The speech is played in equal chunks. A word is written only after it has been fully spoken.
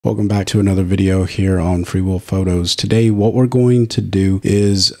Welcome back to another video here on Free Will Photos. Today, what we're going to do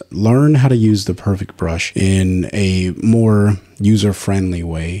is learn how to use the perfect brush in a more user-friendly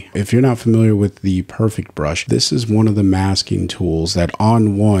way. If you're not familiar with the perfect brush, this is one of the masking tools that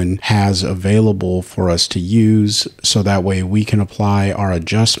ON1 has available for us to use, so that way we can apply our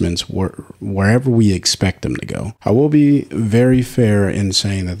adjustments wherever we expect them to go. I will be very fair in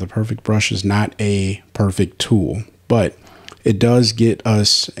saying that the perfect brush is not a perfect tool, but it does get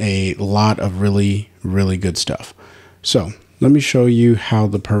us a lot of really good stuff. So let me show you how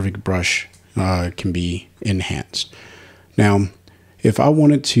the perfect brush can be enhanced. Now, if I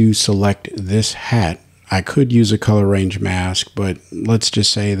wanted to select this hat, I could use a color range mask, but let's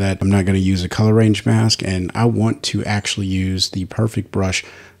just say that I'm not going to use a color range mask and I want to actually use the perfect brush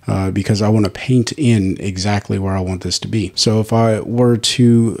because I want to paint in exactly where I want this to be. So if I were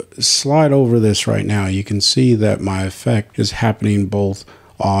to slide over this right now, you can see that my effect is happening both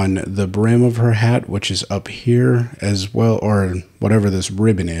on the brim of her hat, which is up here as well, or whatever this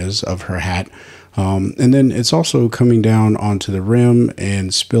ribbon is of her hat. And then it's also coming down onto the rim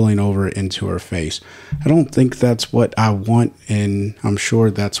and spilling over into her face. I don't think that's what I want, and I'm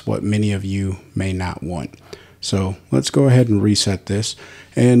sure that's what many of you may not want. So let's go ahead and reset this.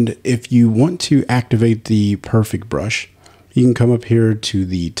 And if you want to activate the perfect brush, you can come up here to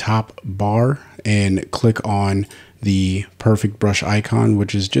the top bar and click on the perfect brush icon,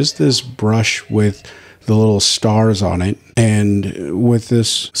 which is just this brush with the little stars on it. And with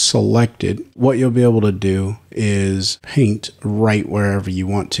this selected, what you'll be able to do is paint right wherever you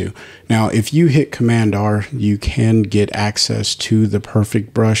want to. Now, if you hit Command R, you can get access to the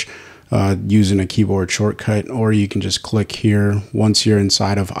perfect brush using a keyboard shortcut, or you can just click here once you're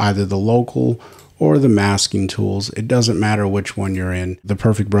inside of either the local or the masking tools. It doesn't matter which one you're in. The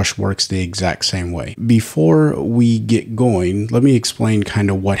perfect brush works the exact same way. Before we get going, let me explain kind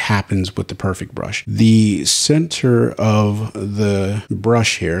of what happens with the perfect brush. The center of the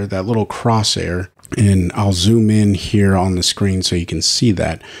brush here, that little crosshair, and I'll zoom in here on the screen so you can see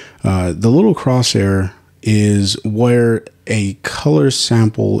that. The little crosshair is where a color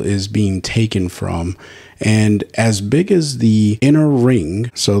sample is being taken from, and as big as the inner ring,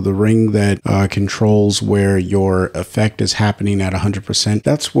 so the ring that controls where your effect is happening at 100%,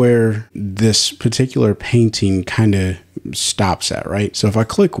 that's where this particular painting kind of stops at, right? So if I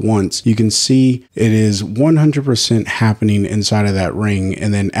click once, you can see it is 100% happening inside of that ring,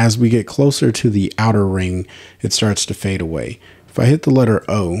 and then as we get closer to the outer ring, it starts to fade away. If I hit the letter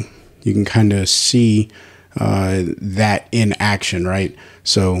O, you can kind of see that in action, right?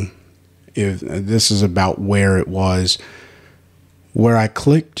 So if this is about where it was, where I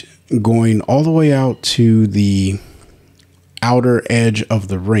clicked going all the way out to the outer edge of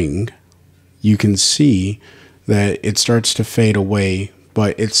the ring, you can see that it starts to fade away,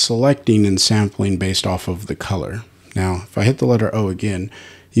 but it's selecting and sampling based off of the color. Now, if I hit the letter O again,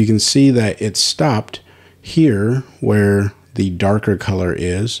 you can see that it stopped here where the darker color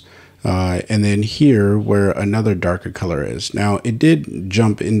is, and then here where another darker color is. Now, it did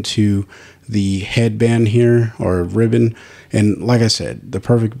jump into the headband here, or ribbon, and like I said, the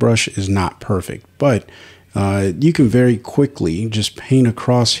perfect brush is not perfect, but you can very quickly just paint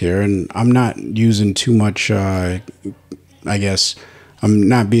across here, and I'm not using too much, I guess I'm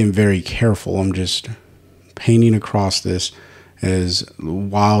not being very careful. I'm just painting across this as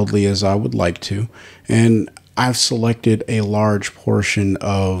wildly as I would like to, and I've selected a large portion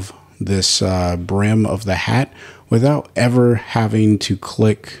of this brim of the hat without ever having to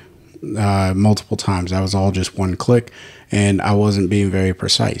click multiple times. That was all just one click, and I wasn't being very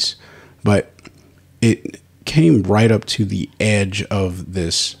precise, but it came right up to the edge of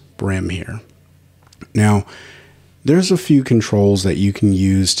this brim here. Now, there's a few controls that you can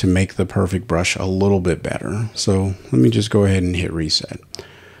use to make the perfect brush a little bit better. So let me just go ahead and hit reset.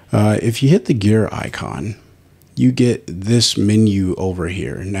 If you hit the gear icon, you get this menu over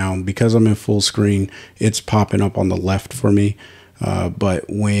here. Now, because I'm in full screen, it's popping up on the left for me. But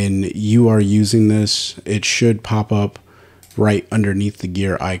when you are using this, it should pop up right underneath the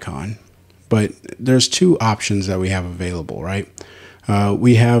gear icon. But there's two options that we have available, right?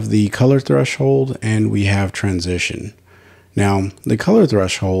 We have the color threshold and we have transition. Now, the color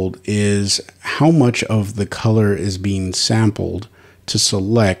threshold is how much of the color is being sampled to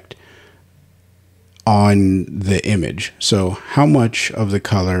select on the image. So how much of the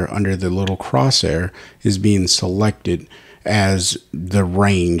color under the little crosshair is being selected as the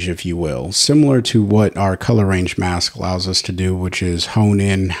range, if you will, similar to what our color range mask allows us to do, which is hone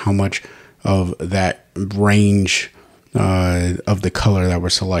in how much of that range of the color that we're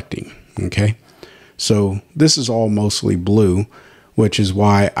selecting. Okay, so this is all mostly blue. which is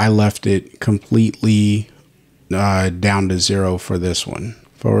why I left it completely down to 0 for this one.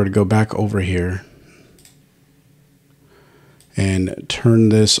 If I were to go back over here and turn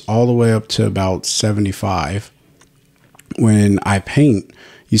this all the way up to about 75, when I paint,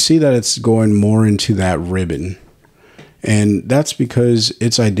 you see that it's going more into that ribbon. And that's because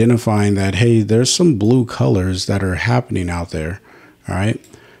it's identifying that, hey, there's some blue colors that are happening out there. All right.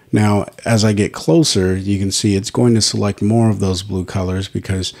 Now, as I get closer, you can see it's going to select more of those blue colors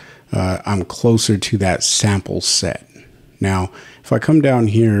because I'm closer to that sample set. Now, if I come down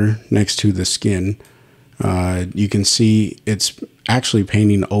here next to the skin, you can see it's actually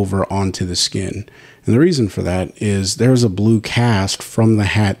painting over onto the skin. And the reason for that is there's a blue cast from the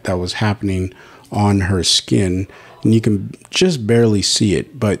hat that was happening on her skin, and you can just barely see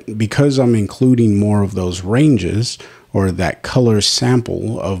it. But because I'm including more of those ranges, or that color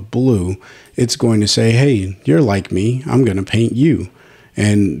sample of blue, it's going to say, hey, you're like me, I'm going to paint you.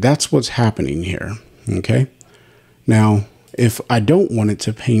 And that's what's happening here. Okay. Now, if I don't want it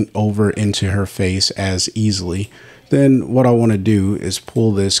to paint over into her face as easily, then what I want to do is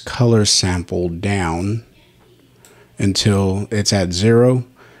pull this color sample down until it's at 0.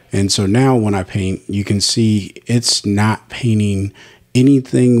 And so now when I paint, you can see it's not painting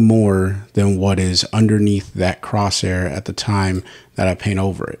anything more than what is underneath that crosshair at the time that I paint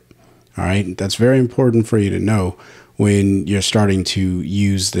over it. All right. That's very important for you to know when you're starting to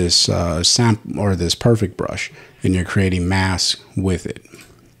use this sample or this perfect brush and you're creating masks with it.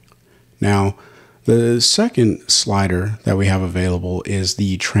 Now, the second slider that we have available is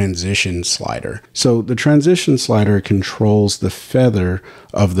the transition slider. So the transition slider controls the feather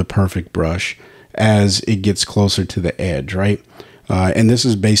of the perfect brush as it gets closer to the edge, right? And this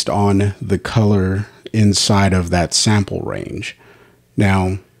is based on the color inside of that sample range.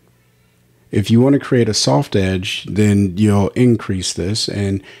 Now, if you want to create a soft edge, then you'll increase this.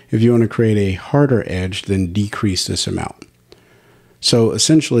 And if you want to create a harder edge, then decrease this amount. So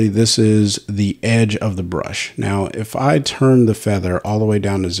essentially, this is the edge of the brush. Now, if I turn the feather all the way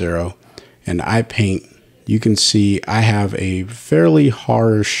down to 0 and I paint, you can see I have a fairly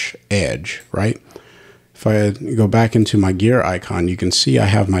harsh edge, right? If I go back into my gear icon, you can see I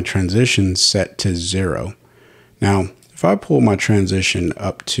have my transition set to 0. Now, if I pull my transition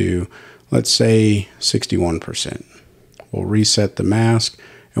up to, let's say 61%, we'll reset the mask.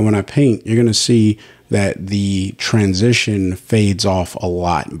 And when I paint, you're going to see that the transition fades off a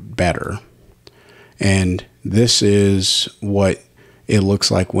lot better. And this is what it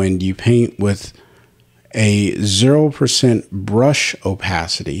looks like when you paint with a 0% brush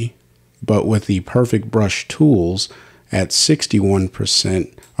opacity, but with the perfect brush tools at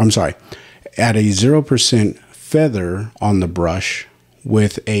 61%, I'm sorry, at a 0% feather on the brush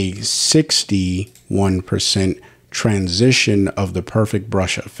with a 61% transition of the perfect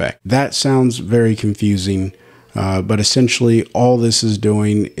brush effect. That sounds very confusing, but essentially all this is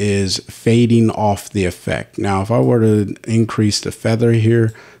doing is fading off the effect. Now, if I were to increase the feather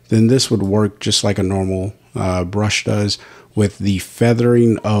here, then this would work just like a normal brush does with the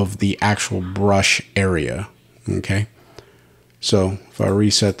feathering of the actual brush area. Okay. So if I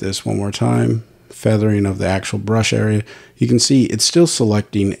reset this one more time, feathering of the actual brush area, you can see it's still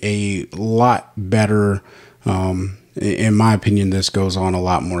selecting a lot better. In my opinion, this goes on a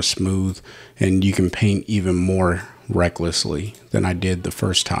lot more smooth, and you can paint even more recklessly than I did the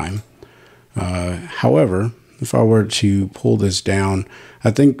first time. However, if I were to pull this down,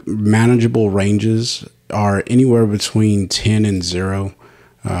 I think manageable ranges are anywhere between 10 and 0,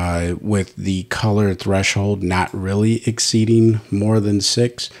 with the color threshold not really exceeding more than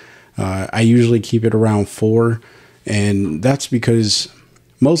 6. I usually keep it around 4, and that's because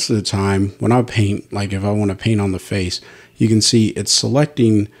most of the time when I paint, like if I want to paint on the face, you can see it's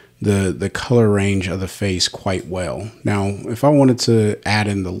selecting the color range of the face quite well. Now, if I wanted to add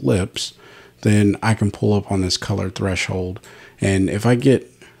in the lips, then I can pull up on this color threshold. And if I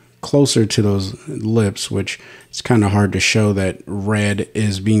get closer to those lips, which it's kind of hard to show that red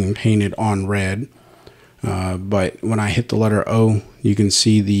is being painted on red, but when I hit the letter O, you can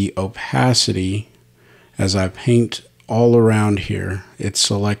see the opacity as I paint all around here. It's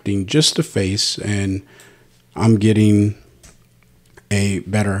selecting just the face, and I'm getting a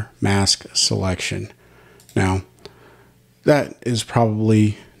better mask selection. Now, that is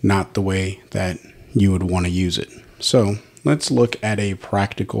probably not the way that you would want to use it. So let's look at a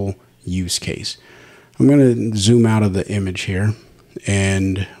practical use case. I'm going to zoom out of the image here,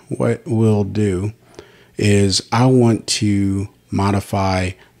 and what we'll do is I want to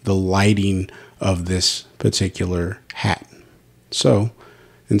modify the lighting of this particular hat. So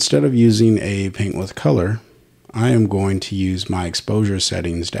instead of using a paint with color, I am going to use my exposure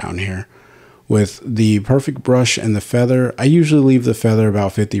settings down here. With the perfect brush and the feather, I usually leave the feather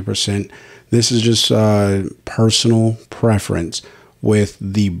about 50%. This is just personal preference with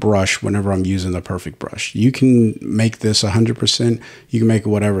the brush whenever I'm using the perfect brush. You can make this 100%. You can make it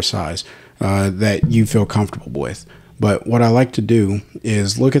whatever size that you feel comfortable with. But what I like to do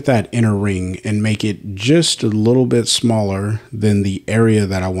is look at that inner ring and make it just a little bit smaller than the area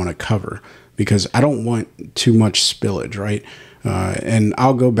that I want to cover, because I don't want too much spillage, right? And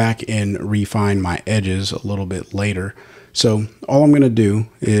I'll go back and refine my edges a little bit later. So all I'm going to do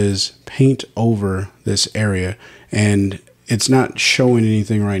is paint over this area, and it's not showing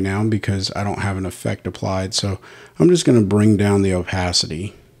anything right now because I don't have an effect applied. So I'm just going to bring down the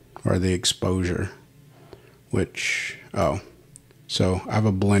opacity or the exposure, so I have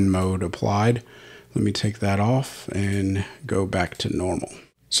a blend mode applied. Let me take that off and go back to normal.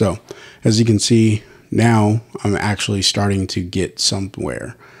 So as you can see, now I'm actually starting to get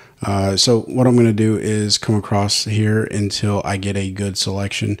somewhere. So what I'm going to do is come across here until I get a good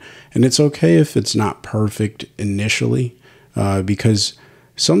selection. And it's okay if it's not perfect initially, because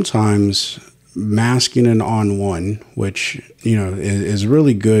sometimes masking an ON1, which, you know, is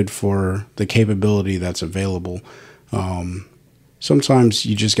really good for the capability that's available. Sometimes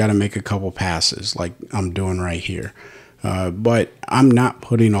you just got to make a couple passes like I'm doing right here. But I'm not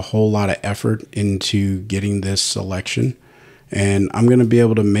putting a whole lot of effort into getting this selection, and I'm going to be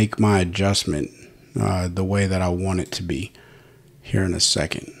able to make my adjustment the way that I want it to be here in a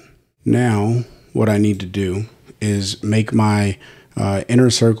second. Now, what I need to do is make my inner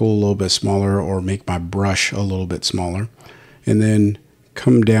circle a little bit smaller, or make my brush a little bit smaller, and then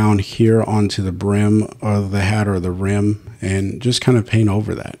come down here onto the brim of the hat or the rim and just kind of paint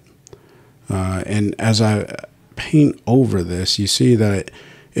over that. And as I paint over this, you see that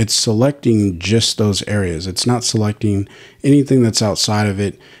it's selecting just those areas. It's not selecting anything that's outside of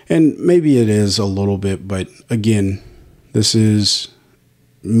it. And maybe it is a little bit, but again, this is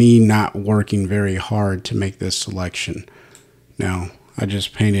me not working very hard to make this selection. Now, I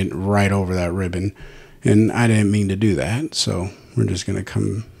just painted right over that ribbon, and I didn't mean to do that. So we're just going to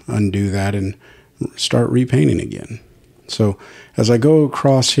come undo that and start repainting again. So as I go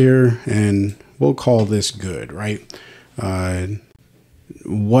across here, and we'll call this good, right?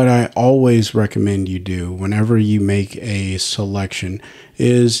 What I always recommend you do whenever you make a selection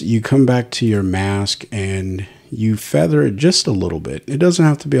is you come back to your mask and you feather it just a little bit. It doesn't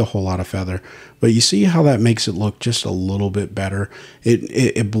have to be a whole lot of feather, but you see how that makes it look just a little bit better.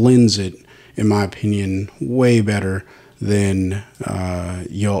 It blends it, in my opinion, way better than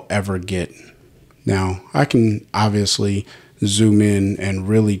you'll ever get. Now, I can obviously zoom in and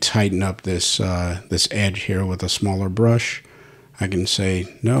really tighten up this this edge here with a smaller brush. I can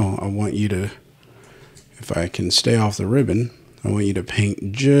say, no, I want you to, if I can stay off the ribbon, I want you to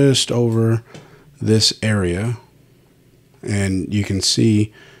paint just over this area. And you can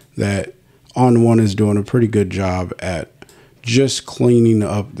see that ON1 is doing a pretty good job at just cleaning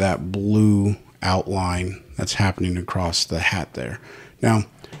up that blue outline that's happening across the hat there. Now,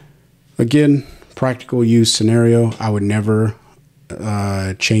 again, practical use scenario, I would never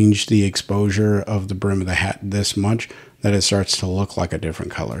change the exposure of the brim of the hat this much that it starts to look like a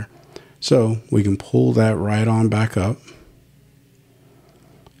different color. So we can pull that right on back up,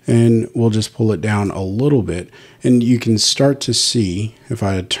 and we'll just pull it down a little bit. And you can start to see, if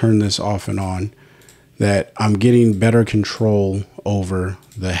I turn this off and on, that I'm getting better control over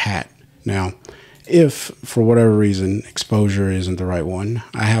the hat. Now, if for whatever reason exposure isn't the right one,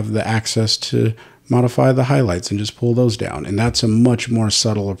 I have the access to modify the highlights and just pull those down. And that's a much more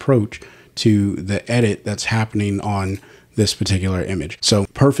subtle approach to the edit that's happening on this particular image. So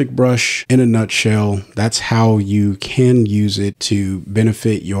perfect brush in a nutshell, that's how you can use it to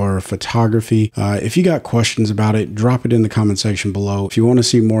benefit your photography. If you got questions about it, drop it in the comment section below. If you want to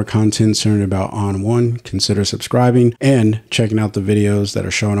see more content centered about ON1, consider subscribing and checking out the videos that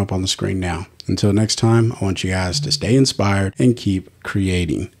are showing up on the screen now. Until next time, I want you guys to stay inspired and keep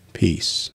creating. Peace.